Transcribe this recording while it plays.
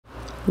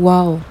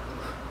Wow,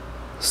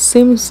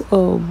 seems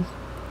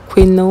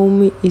Queen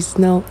Naomi is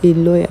now a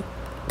lawyer.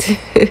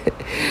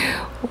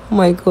 Oh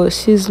my gosh,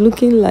 she's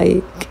looking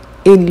like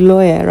a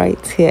lawyer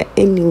right here.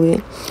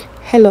 Anyway,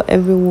 hello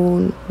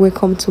everyone,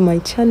 welcome to my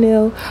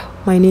channel.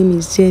 My name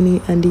is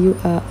Jenny and you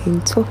are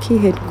in Turkey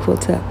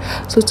headquarters.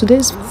 So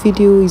today's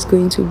video is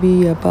going to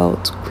be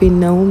about Queen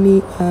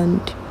Naomi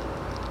and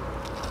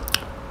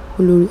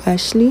Olori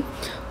Ashley.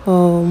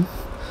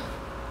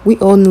 We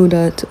all know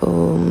that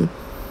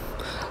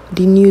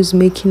the news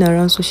making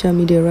around social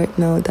media right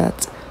now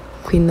that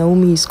Queen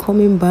Naomi is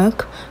coming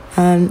back,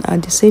 and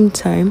at the same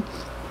time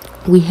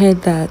we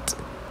heard that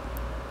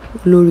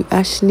Olori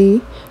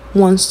Ashley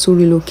wants to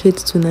relocate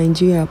to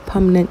Nigeria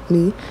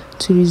permanently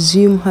to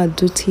resume her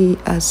duty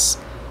as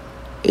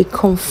a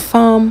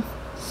confirmed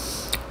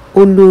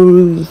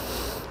Olori.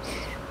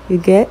 You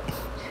get?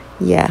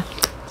 Yeah.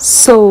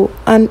 So,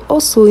 and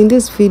also in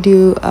this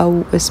video I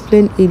will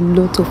explain a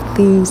lot of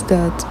things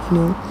that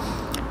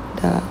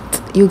that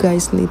you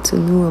guys need to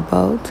know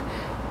about.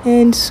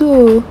 And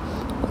so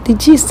the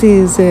gist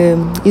is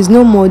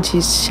no more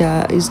gist.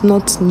 It's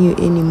not new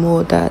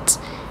anymore that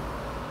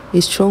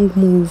a strong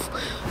move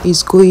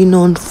is going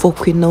on for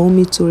Queen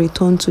Naomi to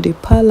return to the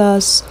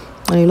palace,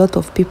 and a lot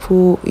of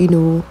people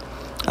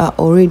are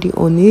already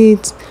on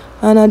it.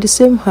 And at the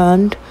same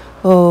hand,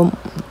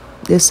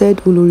 they said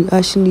Olori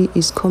Ashley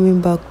is coming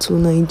back to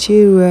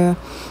Nigeria,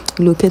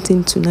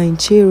 locating to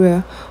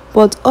Nigeria.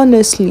 But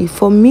honestly,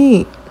 for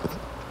me,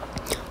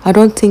 I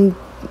don't think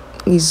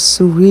it's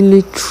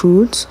really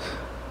truth,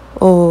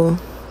 or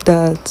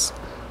that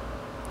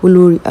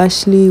Olori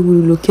Ashley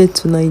will relocate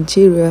to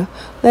Nigeria.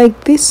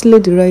 Like this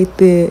lady right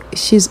there,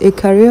 she's a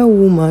career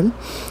woman,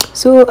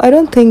 so I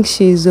don't think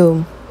she's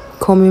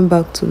coming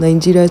back to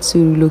Nigeria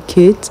to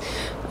relocate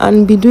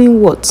and be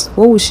doing what?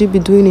 What will she be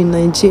doing in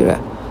Nigeria?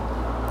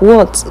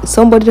 What?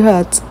 Somebody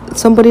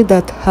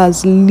that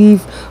has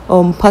lived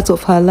part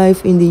of her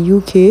life in the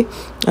UK,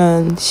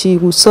 and she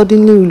will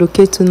suddenly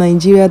relocate to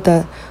Nigeria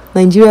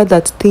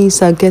that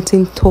things are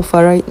getting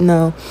tougher right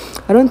now.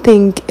 I don't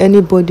think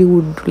anybody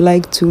would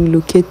like to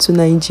relocate to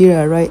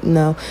Nigeria right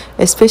now,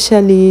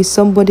 especially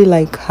somebody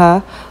like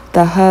her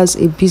that has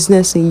a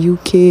business in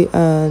UK,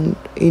 and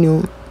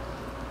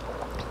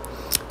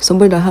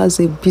somebody that has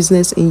a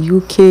business in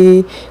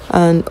UK,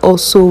 and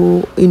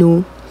also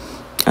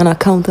an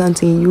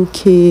accountant in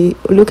UK.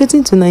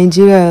 Relocating to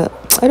Nigeria,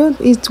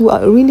 it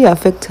will really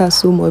affect her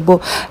so much,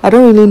 but I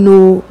don't really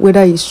know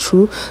whether it's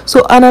true.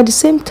 So, and at the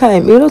same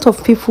time, a lot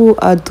of people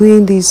are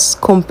doing this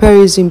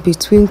comparison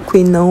between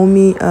Queen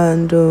Naomi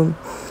and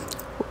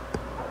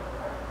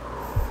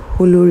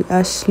Olori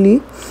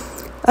Ashley.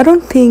 I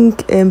don't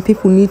think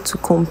people need to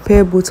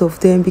compare both of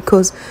them,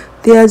 because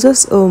they are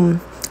just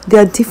they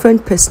are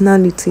different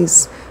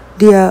personalities.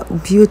 They are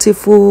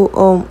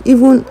beautiful,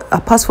 even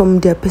apart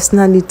from their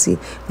personality.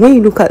 When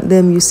you look at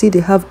them, you see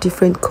they have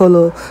different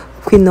color.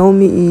 Queen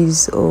Naomi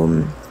is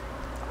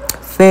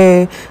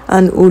fair,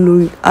 and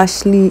Olori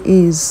Ashley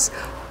is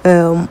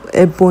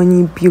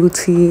ebony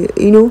beauty,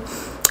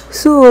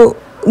 so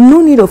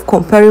no need of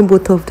comparing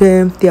both of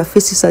them. Their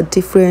faces are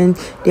different,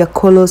 their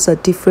colors are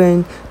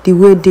different, the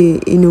way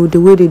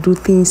they do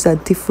things are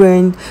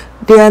different.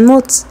 They are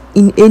not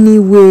in any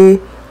way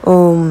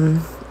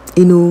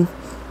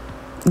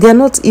they are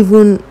not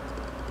even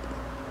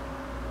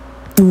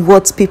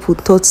what people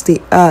thought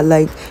they are.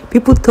 Like,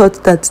 people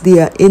thought that they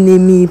are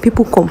enemy.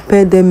 People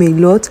compare them a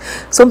lot.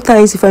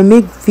 Sometimes if I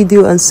make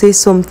video and say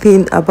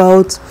something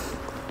about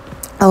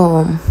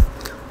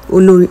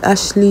Olori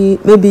Ashley,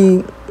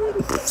 maybe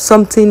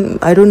something,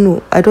 I don't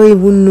know, I don't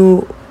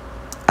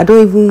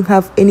even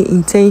have any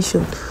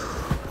intention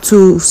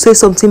to say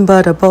something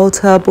bad about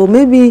her, but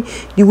maybe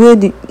the way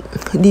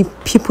the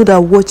people that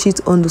watch it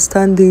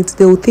understand it,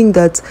 they will think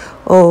that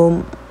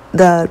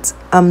that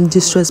I'm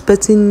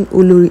disrespecting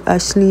Olori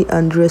Ashley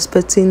and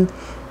respecting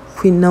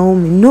Queen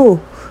Naomi. No,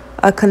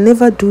 I can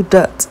never do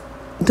that.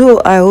 Though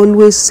I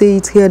always say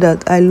it here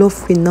that I love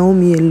Queen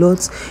Naomi a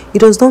lot, it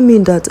does not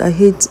mean that I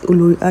hate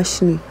Olori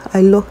Ashley.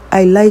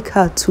 I like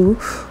her too.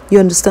 You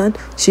understand?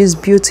 She's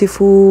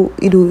beautiful.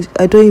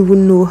 I don't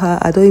even know her.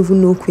 I don't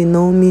even know Queen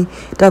Naomi.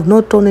 They have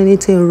not done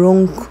anything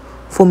wrong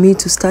for me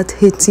to start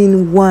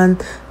hating one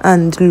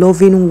and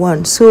loving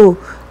one. So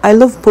I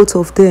love both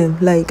of them.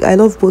 Like, I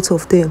love both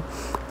of them.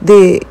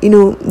 They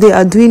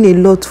are doing a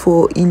lot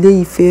for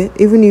Ile-Ife,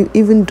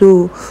 even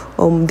though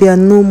they are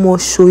no more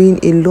showing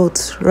a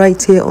lot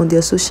right here on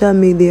their social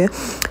media,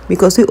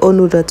 because we all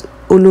know that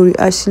Olori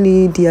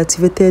Ashley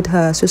deactivated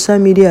her social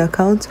media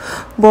account,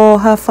 but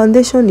her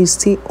foundation is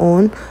still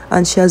on,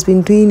 and she has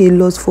been doing a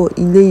lot for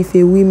Ile-Ife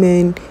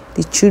women,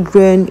 the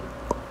children,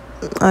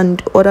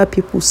 and other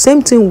people.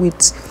 Same thing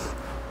with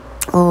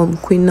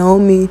Queen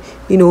Naomi.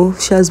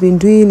 She has been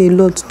doing a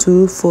lot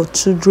too for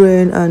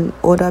children and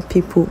other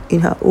people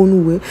in her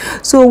own way.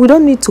 So we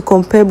don't need to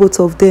compare both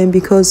of them,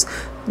 because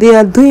they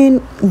are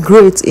doing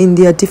great in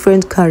their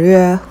different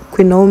career.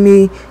 Queen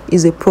Naomi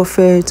is a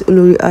prophet,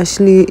 Olori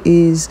Ashley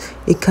is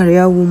a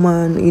career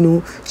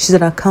woman, she's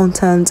an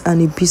accountant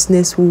and a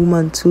business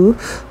woman too.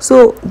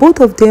 So both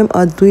of them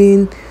are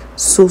doing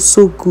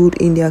so good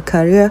in their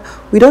career.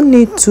 We don't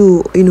need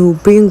to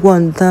bring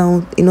one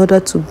down in order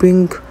to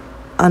bring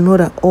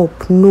another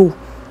up. No.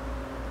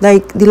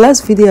 Like the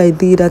last video I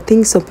did, I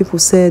think some people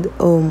said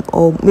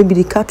or maybe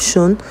the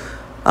caption,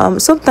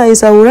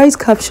 sometimes I will write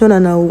caption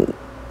and I'll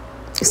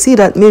see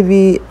that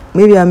maybe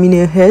I'm in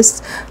a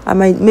haste, I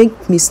might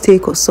make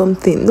mistake or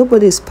something.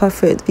 Nobody is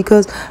perfect,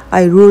 because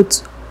I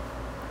wrote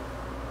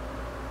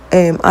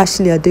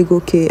Ashley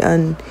Adegoke,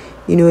 and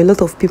a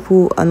lot of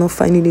people are not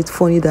finding it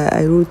funny that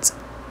I wrote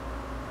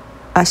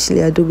Ashley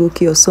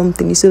Adegoke or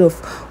something instead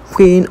of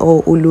Queen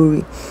or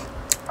Olori.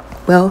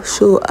 Well,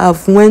 so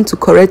I've went to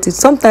correct it.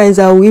 Sometimes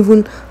I'll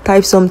even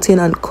type something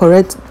and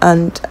correct,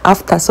 and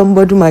after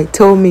somebody might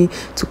tell me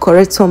to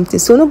correct something.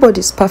 So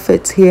nobody's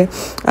perfect here,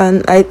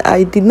 and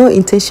I did not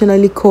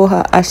intentionally call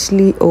her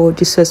Ashley or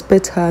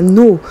disrespect her.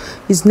 No,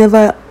 it's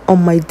never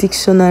on my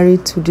dictionary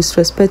to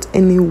disrespect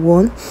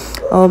anyone.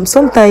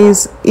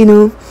 Sometimes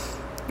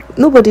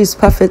nobody is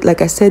perfect.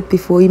 Like I said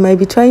before, you might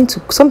be trying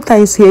to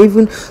sometimes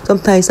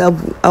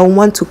I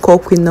want to call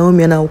Queen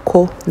Naomi and I'll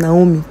call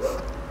Naomi,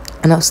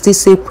 and I'll still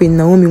say Queen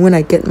Naomi when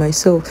I get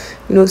myself.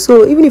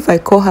 So even if I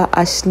call her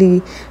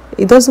Ashley,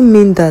 it doesn't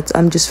mean that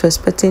I'm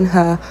disrespecting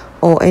her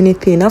or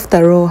anything.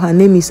 After all, her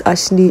name is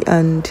Ashley,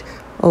 and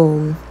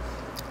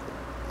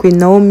Queen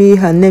Naomi,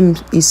 her name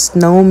is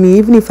Naomi.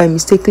 Even if I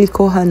mistakenly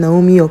call her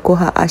Naomi or call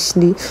her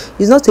Ashley,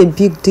 it's not a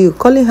big deal.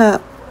 Calling her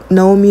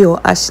Naomi or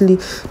Ashley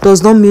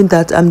does not mean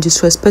that I'm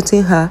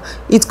disrespecting her.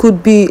 It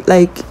could be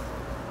like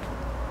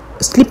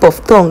slip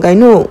of tongue. I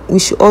know we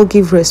should all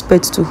give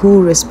respect to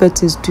who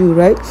respect is due,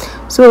 right?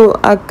 So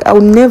I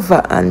will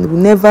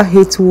never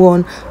hate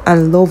one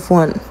and love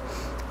one.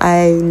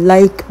 I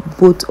like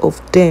both of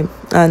them,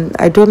 and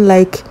I don't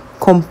like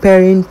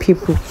comparing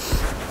people.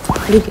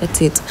 Look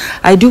at it.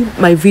 I do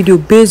my video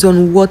based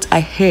on what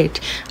I heard,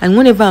 and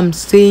whenever I'm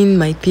saying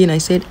my thing, I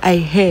said I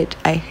heard.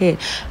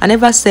 I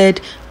never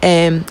said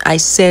I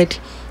said.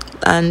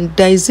 And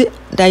there is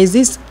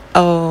this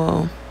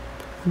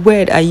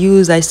word I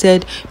use. I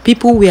said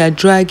people were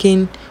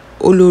dragging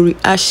Olori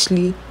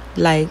Ashley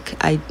like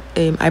I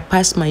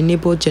passed my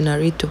neighbor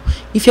generator.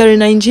 If you're in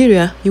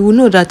Nigeria, you will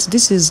know that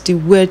this is the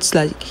words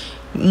like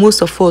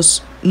most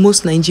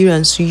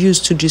Nigerians use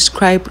to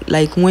describe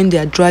like when they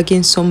are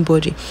dragging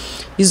somebody.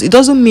 It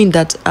doesn't mean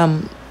that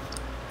I'm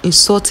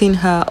insulting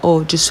her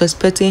or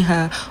disrespecting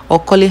her or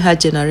calling her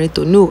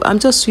generator. No, I'm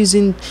just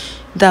using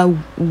that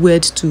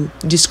word to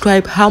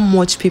describe how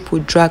much people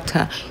dragged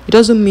her. It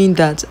doesn't mean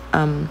that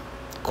I'm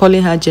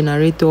calling her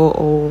generator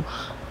or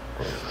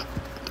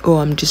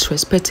I'm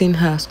disrespecting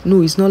her.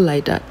 No, it's not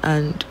like that.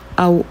 And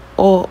I'll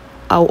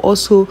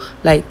also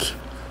like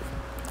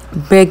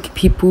beg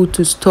people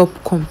to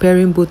stop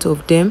comparing both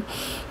of them.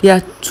 They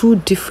are two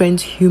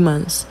different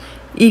humans.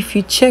 If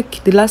you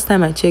check, the last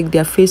time I checked,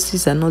 their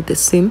faces are not the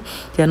same.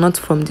 They are not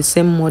from the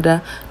same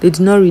mother. They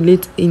do not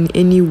relate in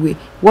any way.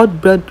 What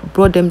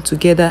brought them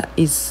together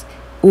is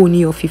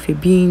Ooni of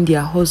Ife being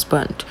their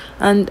husband.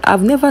 And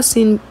I've never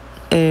seen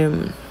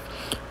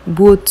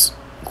both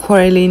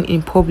quarreling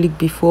in public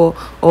before,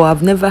 or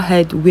I've never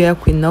heard where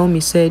Queen Naomi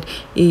said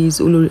it is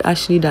Olori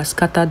Ashley that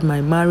scattered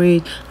my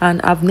marriage,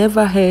 and I've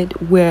never heard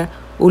where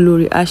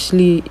Olori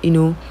Ashley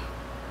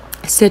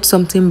said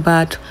something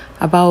bad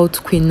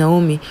about Queen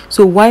Naomi.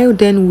 So why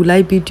then will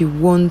I be the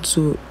one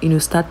to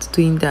start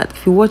doing that?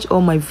 If you watch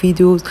all my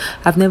videos,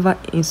 I've never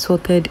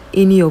insulted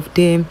any of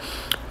them.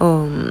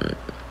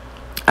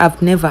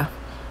 I've never,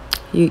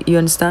 you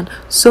understand?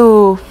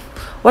 So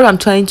what I'm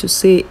trying to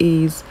say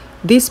is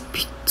these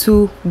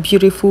two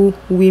beautiful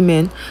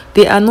women,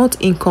 they are not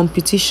in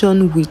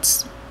competition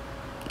with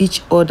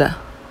each other.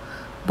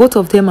 Both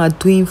of them are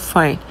doing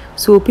fine.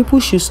 So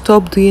people should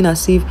stop doing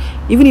as if,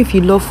 even if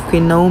you love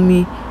Queen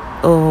Naomi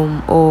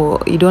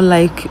or you don't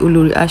like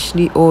Olori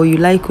Ashley, or you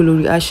like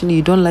Olori Ashley,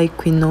 you don't like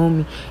Queen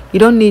Naomi, you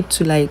don't need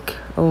to like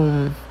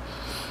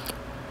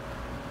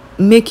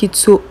make it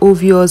so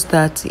obvious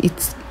that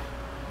it's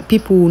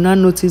people will not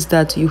notice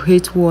that you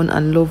hate one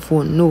and love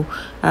one. No,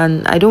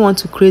 and I don't want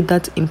to create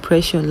that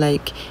impression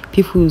like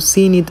people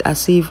seeing it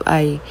as if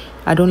I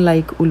don't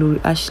like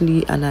Olori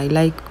Ashley and I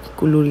like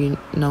Olori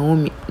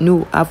Naomi.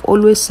 No, I've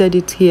always said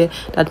it here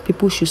that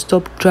people should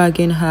stop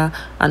dragging her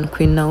and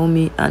Queen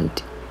Naomi and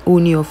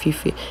Ooni of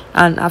Ife.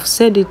 And I've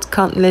said it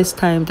countless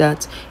times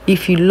that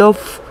if you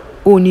love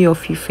Ooni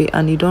of Ife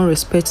and you don't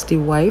respect the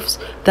wives,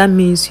 that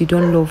means you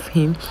don't love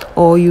him.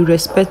 Or you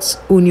respect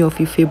Ooni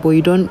of Ife but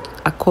you don't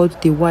accord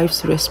the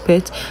wives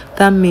respect,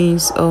 that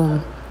means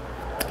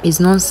it's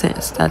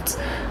nonsense.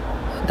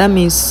 That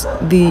means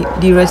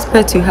the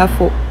respect you have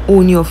for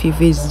Ooni of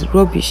Ife is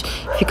rubbish.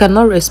 If you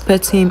cannot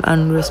respect him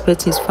and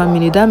respect his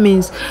family, that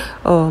means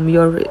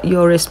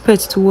your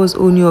respect towards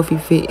Ooni of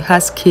Ife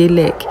has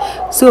K-leg.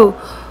 So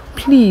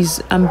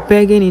please, I'm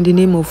begging in the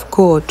name of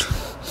God,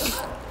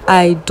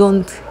 I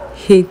don't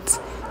hate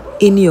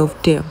any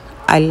of them.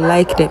 I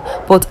like them,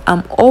 but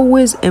I'm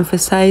always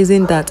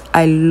emphasizing that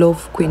I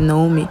love Queen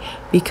Naomi,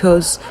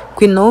 because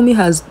Queen Naomi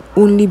has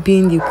only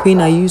been the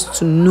queen I used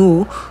to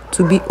know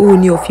to be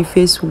Ooni of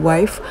Ife's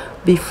wife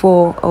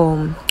before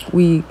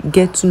we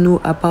get to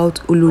know about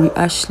Olori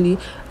Ashley.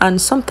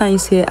 And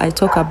sometimes here I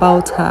talk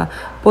about her,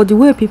 but the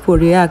way people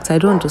react, I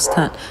don't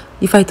understand.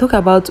 If I talk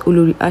about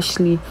Olori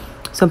Ashley,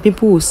 some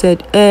people will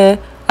said, I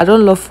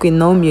don't love Queen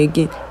Naomi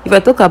again. If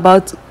I talk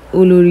about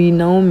Olori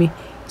Naomi,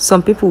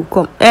 some people will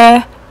come,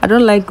 I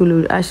don't like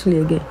Olori Ashley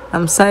again.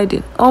 I'm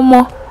siding.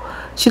 Omo,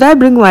 should I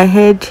bring my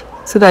head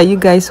so that you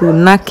guys will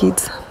knock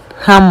it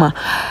hammer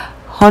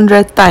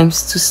 100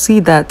 times to see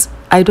that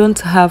I don't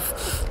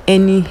have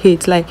any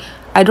hate? Like,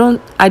 I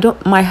don't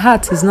my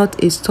heart is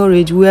not a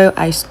storage where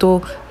I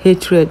store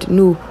hatred.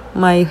 No,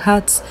 my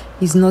heart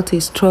is not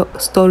a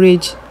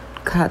storage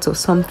card or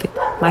something.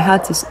 My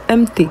heart is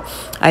empty.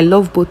 I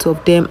love both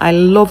of them. I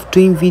love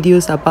doing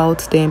videos about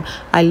them.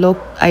 I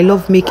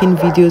love making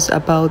videos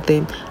about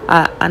them,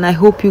 and I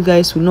hope you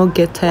guys will not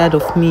get tired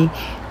of me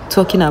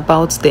talking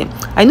about them.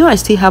 I know I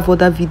still have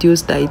other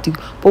videos that I do,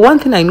 but one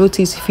thing I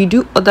notice, if you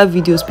do other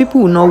videos,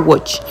 people will not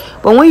watch.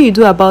 But when you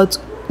do about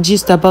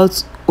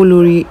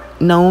Olori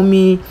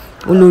Naomi,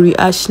 Olori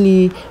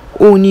Ashley,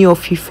 Ooni of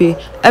Ife,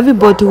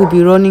 everybody will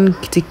be running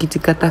kitty kitty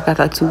kata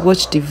kata to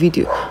watch the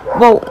video.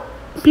 But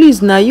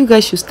please, now you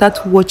guys should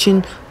start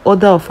watching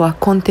other of our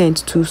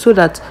content too, so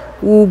that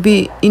we'll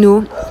be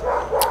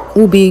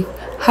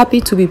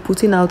happy to be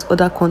putting out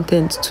other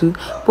content too.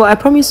 But I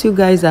promise you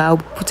guys that I'll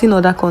be putting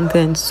other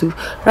content too.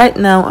 Right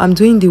now I'm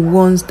doing the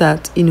ones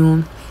that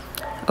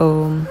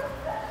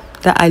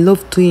that I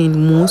love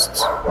doing most,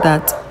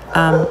 that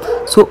I'm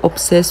so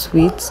obsessed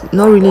with,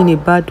 not really in a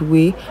bad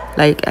way.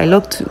 Like, I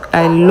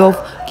love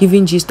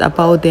giving gist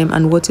about them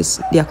and what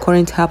is their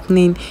current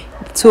happening.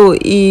 So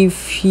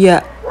if you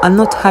are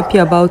not happy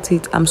about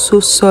it, I'm so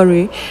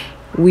sorry.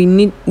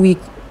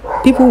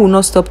 People will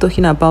not stop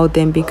talking about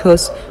them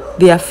because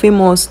they are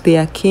famous, they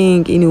are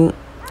king.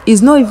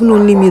 It's not even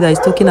only me that is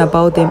talking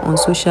about them on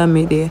social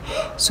media.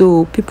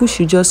 So people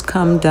should just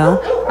calm down,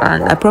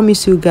 and I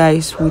promise you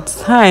guys, with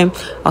time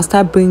I'll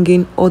start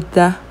bringing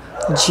other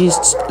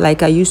gist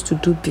like I used to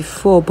do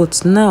before.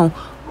 But now,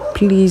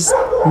 please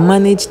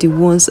manage the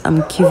ones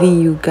I'm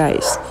giving you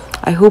guys.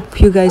 I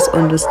hope you guys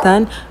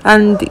understand.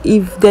 And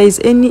if there is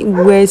any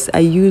words I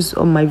use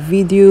on my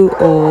video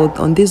or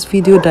on this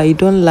video that you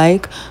don't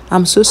like,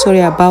 I'm so sorry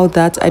about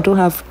that. I don't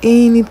have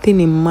anything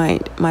in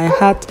mind. My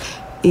heart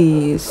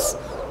is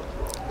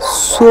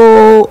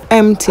so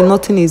empty,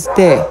 nothing is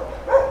there.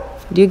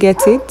 Do you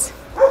get it?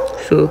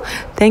 So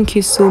thank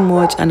you so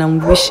much, and I'm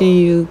wishing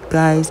you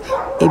guys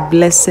a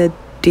blessed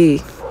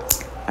day.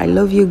 I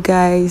love you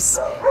guys.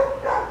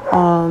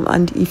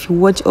 And if you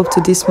watch up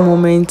to this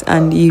moment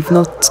and you've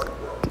not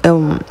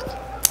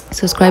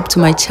subscribe to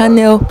my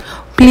channel,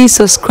 please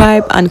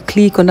subscribe and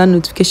click on that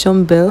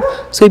notification bell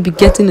so you'll be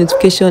getting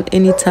notification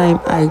anytime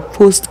I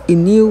post a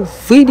new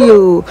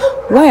video.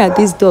 Why are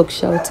these dogs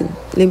shouting?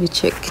 Let me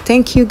check.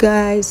 Thank you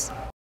guys.